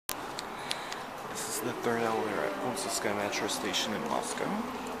This is the third elevator at Kuntsevskaya metro station in Moscow.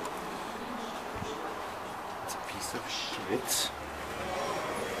 It's a piece of shit.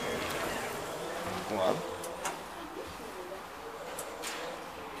 What?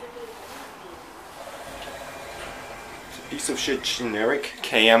 It's a piece of shit generic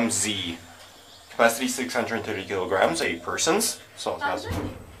KMZ. Capacity 630 kilograms, 8 persons. Saw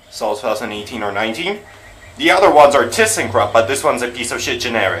 2018 or 19. The other ones are thyssenkrupp, but this one's a piece of shit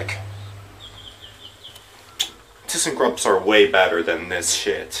generic. ThyssenKrupps are way better than this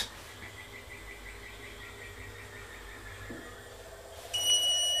shit.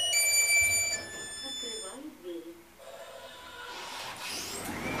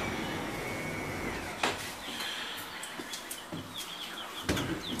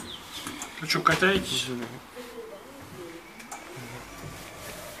 Вы что, катаетесь?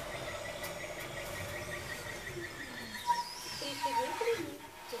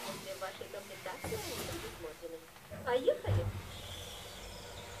 Поехали?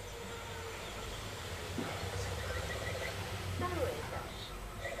 Второй этаж.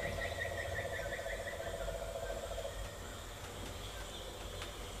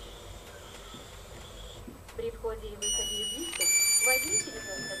 При входе и выходе из лифта возьми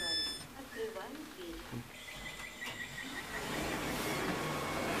телефон канала. Открываем дверь.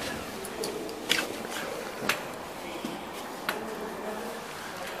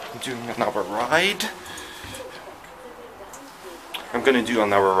 Doing another ride. I'm gonna do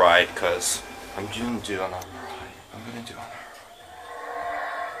another ride because I'm doing another ride.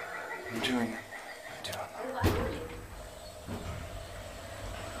 I'm doing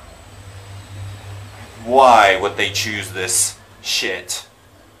Why would they choose this shit?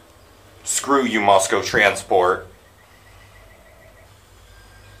 Screw you, Moscow Transport.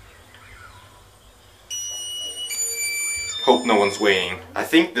 Hope no one's waiting. I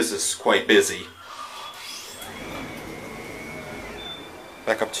think this is quite busy.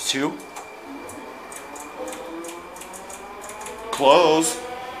 Back up to 2. Close.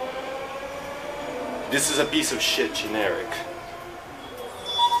 This is a piece of shit generic.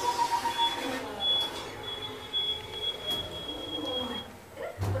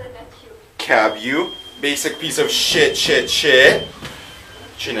 Cab U. Basic piece of shit.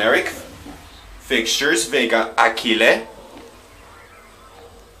 Generic. Fixtures. Vega, ACHILLE.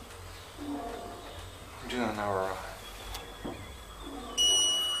 I'm doing an hour.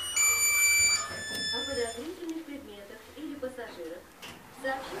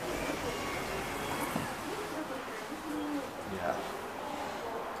 Yeah.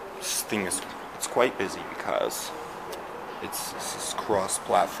 This thing it's quite busy because this is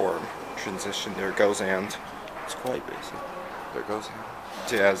cross-platform transition. There goes and it's quite busy. There goes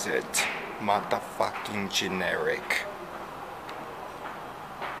and does it. Motherfucking generic.